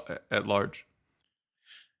Leeds at large.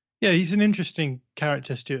 Yeah, he's an interesting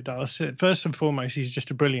character, Stuart Dallas. First and foremost, he's just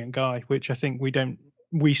a brilliant guy, which I think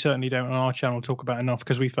we certainly don't on our channel talk about enough,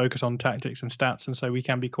 because we focus on tactics and stats, and so we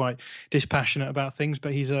can be quite dispassionate about things,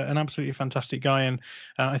 but he's an absolutely fantastic guy, and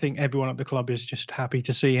I think everyone at the club is just happy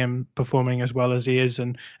to see him performing as well as he is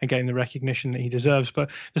and getting the recognition that he deserves.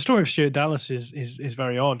 But the story of Stuart Dallas is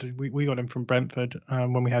very odd. We got him from Brentford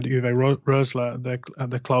when we had Uwe Rosler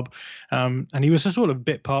at the club, and he was a sort of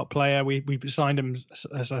bit part player. We signed him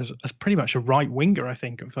as pretty much a right winger, I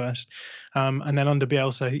think, at first, and then under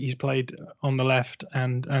Bielsa he's played on the left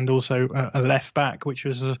and also a left back, which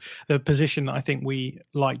was the position that I think we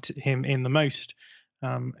liked him in the most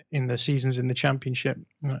in the seasons in the Championship.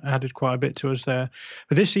 Added quite a bit to us there.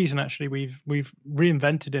 But this season, actually, we've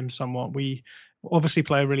reinvented him somewhat. We obviously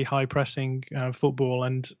play a really high pressing football,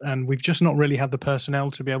 and we've just not really had the personnel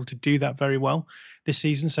to be able to do that very well this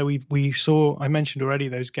season. So we saw, I mentioned already,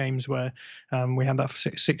 those games where we had that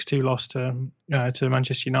 6-2 loss to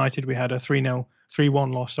Manchester United. We had a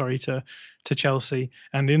 3-1 loss, to Chelsea.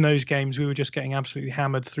 And in those games, we were just getting absolutely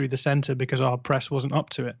hammered through the centre because our press wasn't up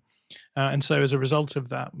to it. And so as a result of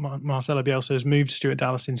that, Marcelo Bielsa has moved Stuart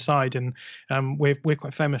Dallas inside, and we're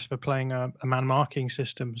quite famous for playing a man marking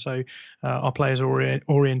system. So our players are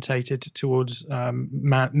orientated towards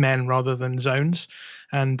men rather than zones.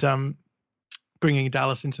 And bringing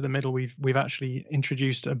Dallas into the middle, we've actually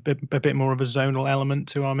introduced a bit more of a zonal element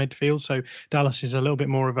to our midfield. So Dallas is a little bit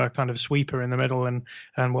more of a kind of sweeper in the middle, and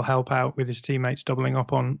will help out with his teammates doubling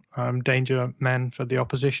up on danger men for the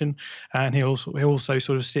opposition. And he'll also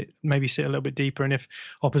sort of sit a little bit deeper. And if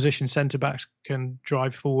opposition centre backs can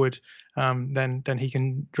drive forward, then he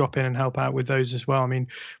can drop in and help out with those as well. I mean,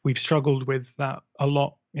 we've struggled with that a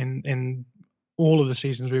lot in all of the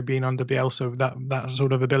seasons we've been under Bielsa, that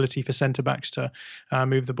sort of ability for centre backs to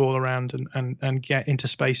move the ball around and get into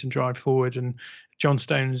space and drive forward. And John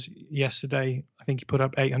Stones yesterday, I think he put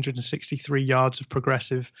up 863 yards of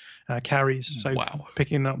progressive carries. So wow.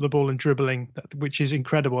 Picking up the ball and dribbling, which is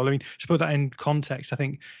incredible. I mean, to put that in context, I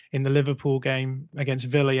think in the Liverpool game against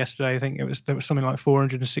Villa yesterday, I think there was something like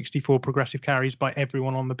 464 progressive carries by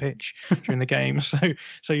everyone on the pitch during the game.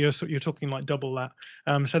 So you're talking like double that.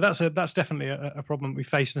 So that's definitely a problem we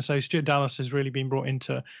face. And so Stuart Dallas has really been brought in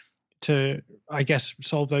to I guess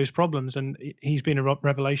solve those problems, and he's been a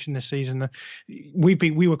revelation this season. We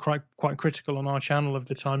were quite critical on our channel of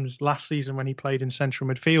the times last season when he played in central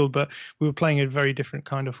midfield, but we were playing a very different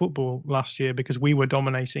kind of football last year because we were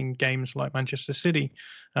dominating games like Manchester City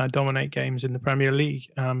dominate games in the Premier League,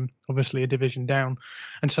 obviously a division down,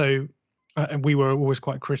 and so we were always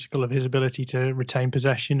quite critical of his ability to retain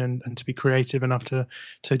possession and to be creative enough to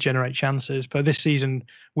generate chances. But this season,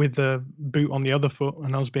 with the boot on the other foot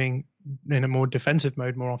and us being in a more defensive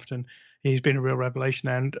mode more often, he's been a real revelation,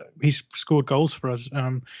 and he's scored goals for us.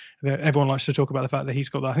 Everyone likes to talk about the fact that I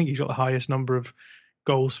think he's got the highest number of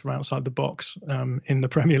goals from outside the box in the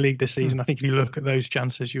Premier League this season. I think if you look at those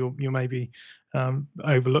chances, you'll maybe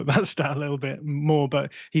overlook that stat a little bit more.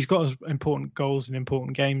 But he's got important goals in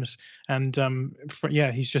important games, and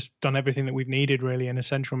he's just done everything that we've needed really in a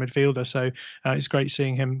central midfielder. So it's great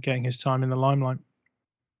seeing him getting his time in the limelight.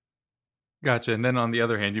 Gotcha. And then on the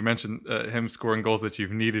other hand, you mentioned him scoring goals that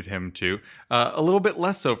you've needed him to. A little bit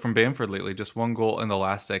less so from Bamford lately, just 1 goal in the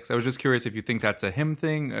last 6. I was just curious if you think that's a him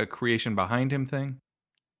thing, a creation behind him thing.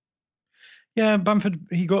 Yeah, Bamford,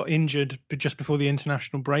 he got injured just before the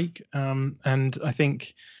international break. And I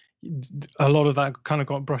think, a lot of that kind of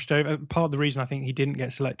got brushed over. Part of the reason I think he didn't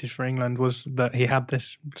get selected for England was that he had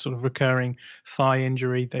this sort of recurring thigh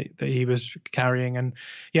injury that he was carrying. And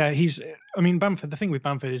yeah, Bamford, the thing with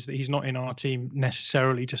Bamford is that he's not in our team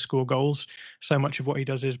necessarily to score goals. So much of what he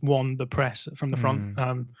does is, one, the press from the front.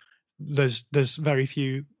 There's very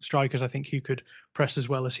few strikers, I think, who could press as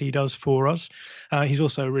well as he does for us. He's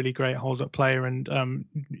also a really great hold-up player, and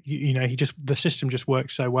the system just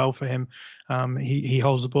works so well for him. He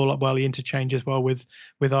holds the ball up well. He interchanges well with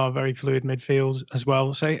our very fluid midfield as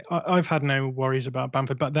well. So I've had no worries about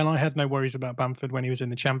Bamford, but then I had no worries about Bamford when he was in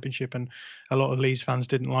the Championship, and a lot of Leeds fans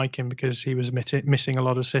didn't like him because he was missing a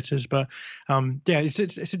lot of sitters. But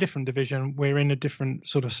it's a different division. We're in a different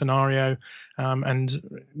sort of scenario, and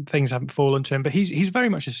things haven't fallen to him. But he's very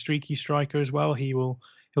much a streaky striker as well. He'll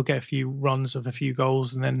get a few runs of a few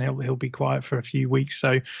goals, and then he'll be quiet for a few weeks.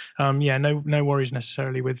 So no worries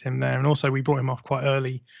necessarily with him there. And also we brought him off quite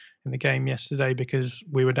early in the game yesterday because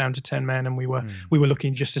we were down to 10 men, and we were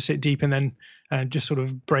looking just to sit deep and then just sort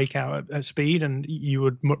of break out at speed. And you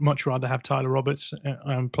would much rather have Tyler Roberts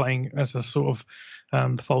playing as a sort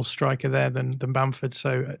of false striker there than Bamford.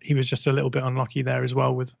 So he was just a little bit unlucky there as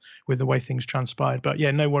well with the way things transpired. But yeah,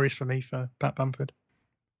 no worries for me for Pat Bamford.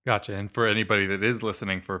 Gotcha. And for anybody that is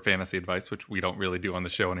listening for fantasy advice, which we don't really do on the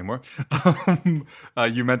show anymore,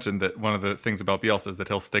 you mentioned that one of the things about Bielsa is that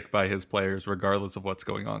he'll stick by his players regardless of what's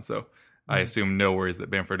going on. So I assume no worries that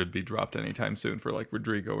Bamford would be dropped anytime soon for like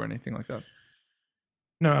Rodrigo or anything like that.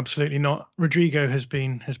 No, absolutely not. Rodrigo has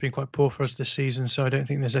been quite poor for us this season, so I don't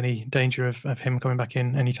think there's any danger of him coming back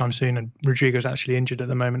in anytime soon. And Rodrigo's actually injured at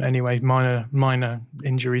the moment anyway. Minor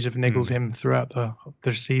injuries have niggled him throughout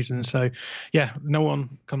the season. So, yeah, no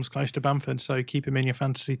one comes close to Bamford, so keep him in your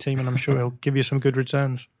fantasy team, and I'm sure he'll give you some good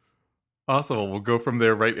returns. Awesome. Well, we'll go from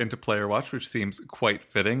there right into Player Watch, which seems quite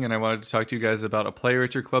fitting. And I wanted to talk to you guys about a player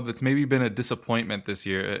at your club that's maybe been a disappointment this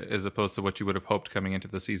year as opposed to what you would have hoped coming into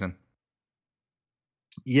the season.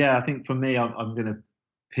 Yeah, I think for me, I'm going to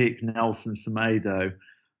pick Nelson Semedo.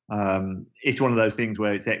 It's one of those things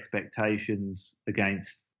where it's expectations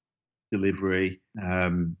against delivery.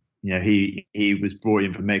 He was brought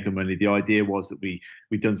in for mega money. The idea was that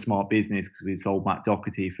we'd done smart business because we sold Matt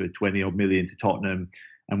Doherty for 20 odd million to Tottenham,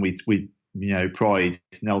 and we pried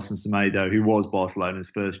Nelson Semedo, who was Barcelona's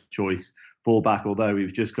first choice fullback, although he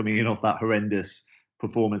was just coming in off that horrendous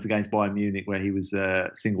performance against Bayern Munich where he was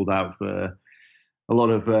singled out for a lot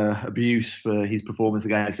of abuse for his performance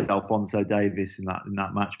against Alphonso Davies in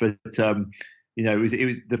that match. But it was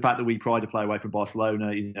the fact that we pried a player away from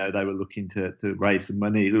Barcelona. They were looking to raise some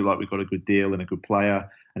money. It looked like we got a good deal and a good player,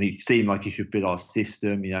 and he seemed like he should fit our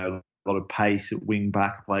system. A lot of pace at wing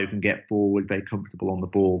back, a player who can get forward, very comfortable on the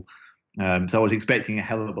ball. So I was expecting a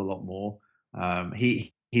hell of a lot more.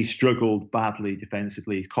 He struggled badly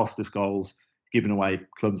defensively. He's cost us goals, given away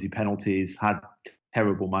clumsy penalties, had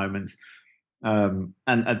terrible moments.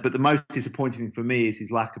 But the most disappointing thing for me is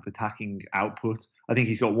his lack of attacking output. I think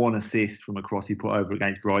he's got one assist from a cross he put over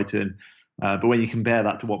against Brighton. But when you compare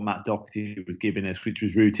that to what Matt Doherty was giving us, which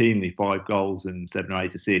was routinely 5 goals and 7 or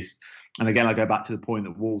 8 assists. And again, I go back to the point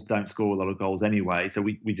that Wolves don't score a lot of goals anyway. So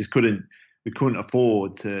we just couldn't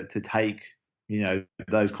afford to take,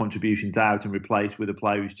 those contributions out and replace with a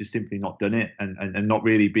player who's just simply not done it and not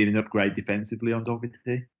really been an upgrade defensively on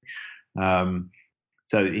Doherty.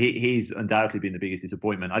 So he's undoubtedly been the biggest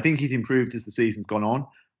disappointment. I think he's improved as the season's gone on.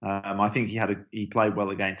 I think he played well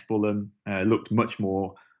against Fulham, looked much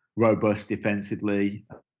more robust defensively,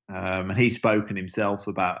 and he's spoken himself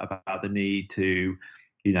about the need to,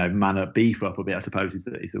 beef up a bit, I suppose is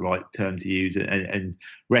the right term to use, and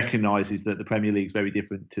recognises that the Premier League is very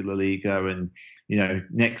different to La Liga, and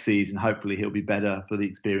next season hopefully he'll be better for the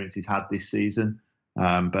experience he's had this season.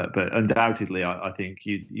 But undoubtedly, I think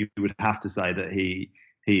you would have to say that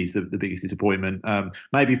he's the biggest disappointment.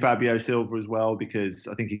 Maybe Fabio Silva as well, because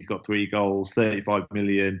I think he's got 3 goals, 35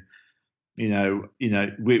 million. We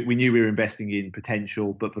knew we were investing in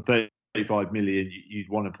potential, but for 35 million, you'd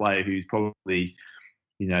want a player who's probably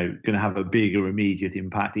going to have a bigger immediate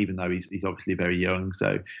impact, even though he's obviously very young.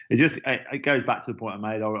 So it goes back to the point I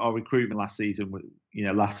made. Our recruitment last season,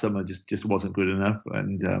 last summer just wasn't good enough,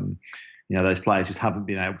 and those players just haven't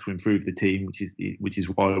been able to improve the team, which is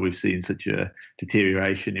why we've seen such a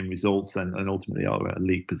deterioration in results and ultimately our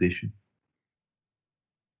league position.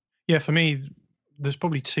 Yeah, for me, there's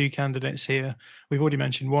probably 2 candidates here. We've already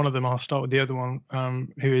mentioned one of them. I'll start with the other one,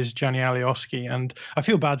 who is Gianni Alioski. And I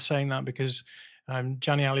feel bad saying that because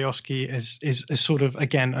Gianni Alioski is sort of,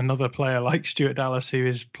 again, another player like Stuart Dallas who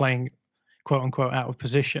is playing quote unquote out of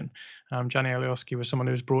position. Gianni Alioski was someone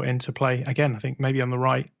who was brought in to play, again, I think maybe on the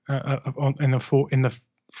right, in the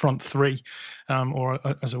front three or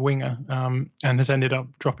as a winger, and has ended up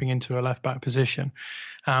dropping into a left back position.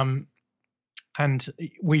 And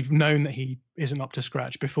we've known that he isn't up to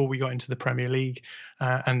scratch before we got into the Premier League,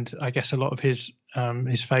 and I guess a lot of his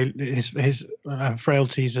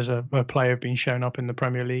frailties as a player have been shown up in the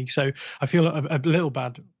Premier League. So I feel a little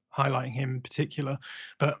bad highlighting him in particular,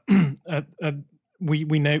 but we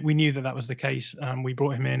knew that was the case. We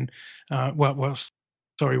brought him in. We're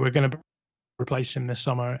going to replace him this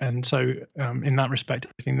summer, and so in that respect,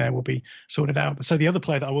 everything there will be sorted out. But so the other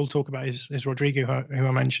player that I will talk about is Rodrigo, who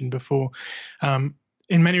I mentioned before.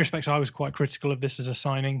 In many respects, I was quite critical of this as a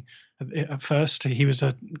signing. At first, he was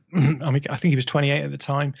I think he was 28 at the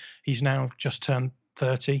time. He's now just turned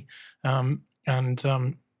 30,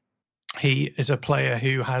 and he is a player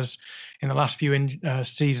who has, in the last few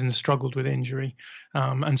seasons, struggled with injury.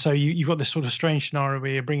 And so you've got this sort of strange scenario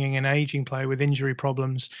where you're bringing in an aging player with injury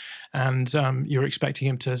problems, and you're expecting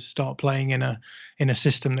him to start playing in a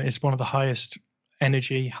system that is one of the highest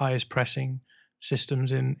energy, highest pressing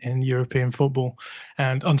systems in European football.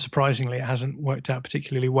 And unsurprisingly, it hasn't worked out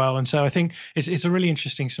particularly well. And so I think it's a really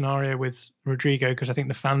interesting scenario with Rodrigo, because I think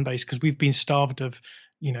the fan base, because we've been starved of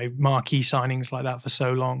marquee signings like that for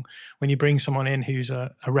so long. When you bring someone in who's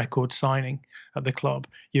a record signing at the club,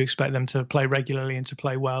 you expect them to play regularly and to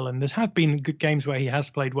play well. And there have been good games where he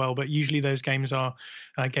has played well, but usually those games are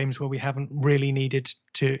games where we haven't really needed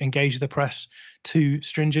to engage the press too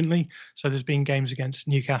stringently. So there's been games against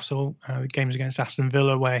Newcastle, games against Aston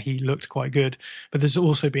Villa where he looked quite good, but there's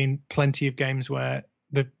also been plenty of games where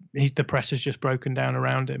the press has just broken down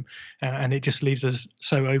around him, and it just leaves us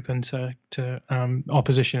so open to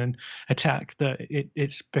opposition and attack that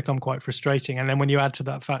it's become quite frustrating. And then when you add to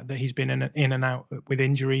that fact that he's been in and out with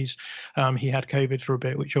injuries, he had COVID for a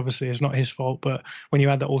bit, which obviously is not his fault. But when you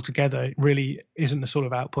add that all together, it really isn't the sort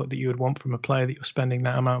of output that you would want from a player that you're spending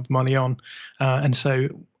that amount of money on. And so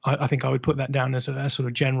I think I would put that down as a sort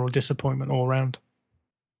of general disappointment all around.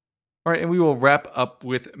 All right, and we will wrap up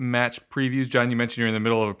with match previews. John, you mentioned you're in the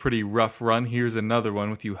middle of a pretty rough run. Here's another one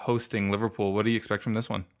with you hosting Liverpool. What do you expect from this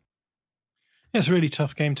one? Yeah, it's a really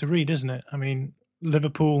tough game to read, isn't it? I mean,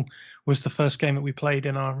 Liverpool was the first game that we played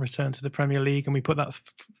in our return to the Premier League, and we put that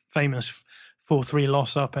famous 4-3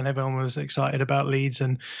 loss up, and everyone was excited about Leeds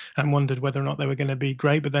and wondered whether or not they were going to be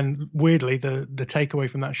great. But then, weirdly, the takeaway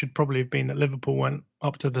from that should probably have been that Liverpool went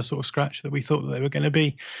up to the sort of scratch that we thought that they were going to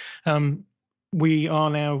be. We are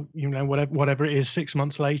now, whatever it is, 6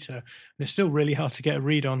 months later, and it's still really hard to get a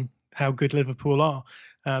read on how good Liverpool are.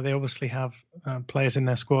 They obviously have players in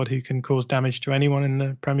their squad who can cause damage to anyone in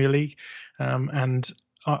the Premier League, and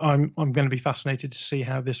I'm going to be fascinated to see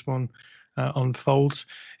how this one unfolds.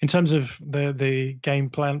 In terms of the game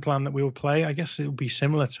plan that we will play, I guess it will be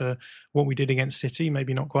similar to what we did against City,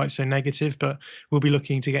 maybe not quite so negative, but we'll be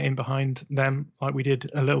looking to get in behind them like we did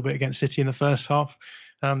a little bit against City in the first half.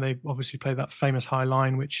 They obviously play that famous high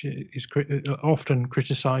line, which is often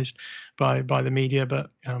criticised by the media,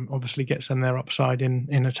 but obviously gets them their upside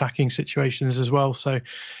in attacking situations as well. So,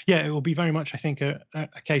 yeah, it will be very much, I think, a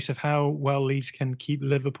case of how well Leeds can keep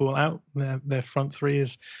Liverpool out. Their front three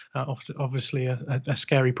is obviously a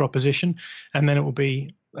scary proposition, and then it will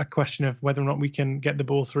be a question of whether or not we can get the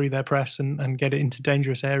ball through their press and get it into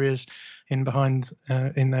dangerous areas in behind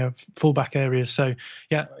in their fullback areas. So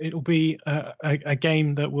yeah, it'll be a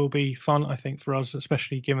game that will be fun, I think, for us,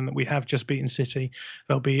 especially given that we have just beaten City.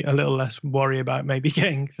 There'll be a little less worry about maybe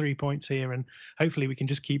getting 3 points here, and hopefully we can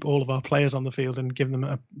just keep all of our players on the field and give them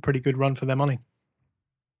a pretty good run for their money.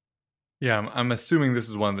 Yeah, I'm assuming this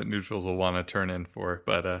is one that neutrals will want to turn in for,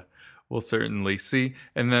 but we'll certainly see.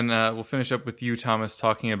 And then we'll finish up with you, Thomas,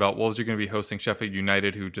 talking about Wolves. You're going to be hosting Sheffield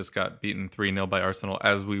United, who just got beaten 3-0 by Arsenal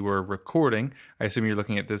as we were recording. I assume you're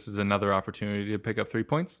looking at this as another opportunity to pick up 3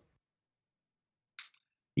 points?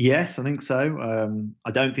 Yes, I think so.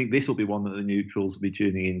 I don't think this will be one that the neutrals will be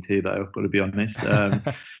tuning into, though, I've got to be honest. I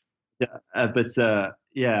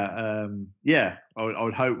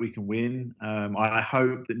would hope we can win. I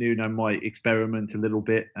hope that Nuno might experiment a little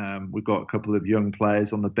bit. We've got a couple of young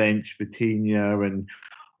players on the bench, Vitinha and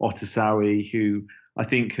Otasowie, who I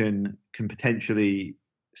think can potentially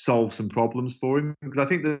solve some problems for him. Because I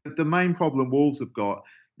think the main problem Wolves have got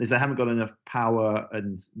is they haven't got enough power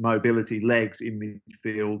and mobility, legs in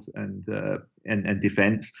midfield and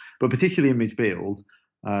defence, but particularly in midfield.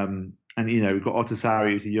 And we've got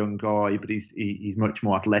Otasowie, who's a young guy, but he's much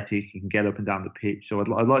more athletic. He can get up and down the pitch. So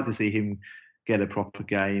I'd like to see him get a proper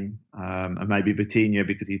game, and maybe Vitinha,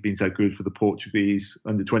 because he's been so good for the Portuguese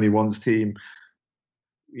under-21s team.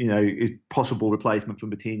 Possible replacement for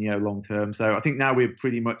Vitinha long term. So I think now we're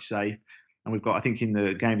pretty much safe. And we've got, I think in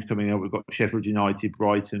the games coming up, we've got Sheffield United,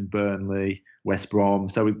 Brighton, Burnley, West Brom.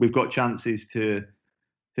 So we've got chances to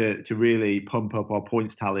really pump up our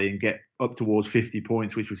points tally and get up towards 50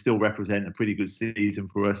 points, which would still represent a pretty good season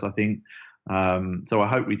for us, I think. So I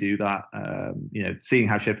hope we do that. Seeing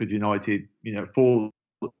how Sheffield United, fall,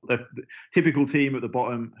 the typical team at the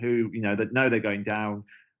bottom who, that know they're going down,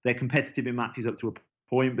 they're competitive in matches up to a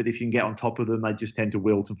point, but if you can get on top of them, they just tend to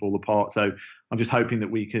wilt and fall apart. So I'm just hoping that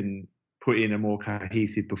we can put in a more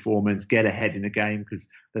cohesive performance, get ahead in a game, because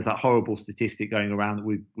there's that horrible statistic going around that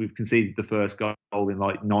we've conceded the first goal in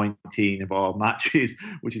like 19 of our matches,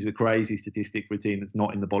 which is a crazy statistic for a team that's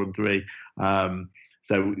not in the bottom three.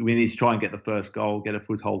 So we need to try and get the first goal, get a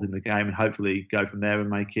foothold in the game, and hopefully go from there and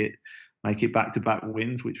make it back-to-back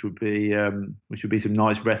wins, which would be some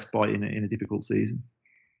nice respite in a difficult season.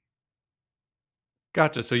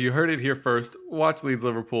 Gotcha. So you heard it here first. Watch Leeds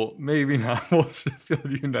Liverpool. Maybe not watch Sheffield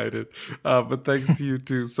United. But thanks to you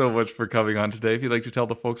two so much for coming on today. If you'd like to tell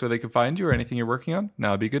the folks where they can find you or anything you're working on,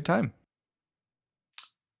 now would be a good time.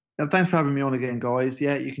 Thanks for having me on again, guys.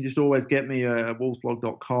 Yeah, you can just always get me at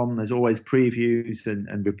wolvesblog.com. There's always previews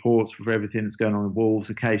and reports for everything that's going on in Wolves,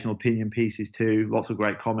 occasional opinion pieces too, lots of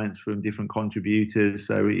great comments from different contributors.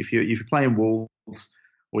 So if you're playing Wolves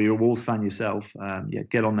or you're a Wolves fan yourself,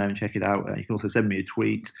 get on there and check it out. You can also send me a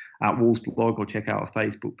tweet at wolvesblog or check out our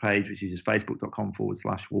Facebook page, which is just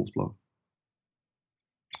facebook.com/wolvesblog.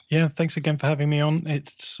 Yeah, thanks again for having me on.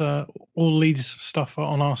 It's all Leeds stuff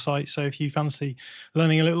on our site. So if you fancy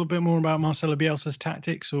learning a little bit more about Marcelo Bielsa's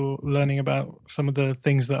tactics or learning about some of the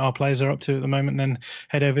things that our players are up to at the moment, then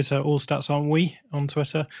head over to All Stats Aren't We on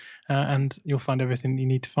Twitter, and you'll find everything you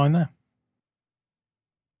need to find there.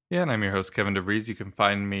 Yeah, and I'm your host, Kevin DeVries. You can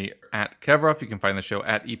find me at Kevroff. You can find the show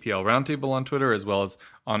at EPL Roundtable on Twitter, as well as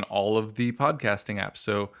on all of the podcasting apps.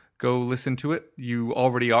 So go listen to it. You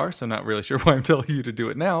already are, so not really sure why I'm telling you to do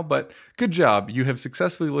it now, but good job. You have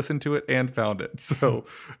successfully listened to it and found it. So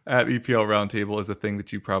at EPL Roundtable is a thing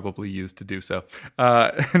that you probably use to do so.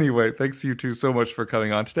 Anyway, thanks to you two so much for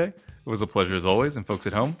coming on today. It was a pleasure as always, and folks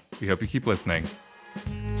at home, we hope you keep listening.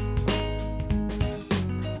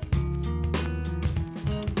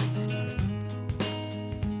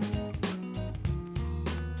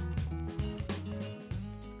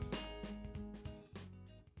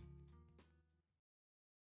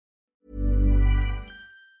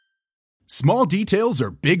 Small details are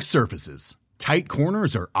big surfaces. Tight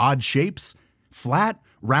corners are odd shapes. Flat,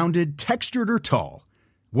 rounded, textured, or tall.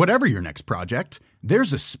 Whatever your next project,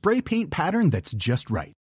 there's a spray paint pattern that's just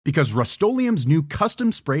right. Because Rust-Oleum's new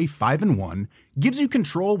Custom Spray 5-in-1 gives you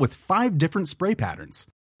control with 5 different spray patterns.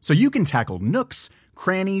 So you can tackle nooks,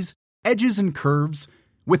 crannies, edges, and curves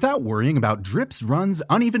without worrying about drips, runs,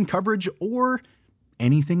 uneven coverage, or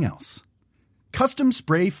anything else. Custom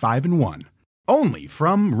Spray 5-in-1. Only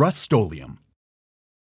from Rust-Oleum.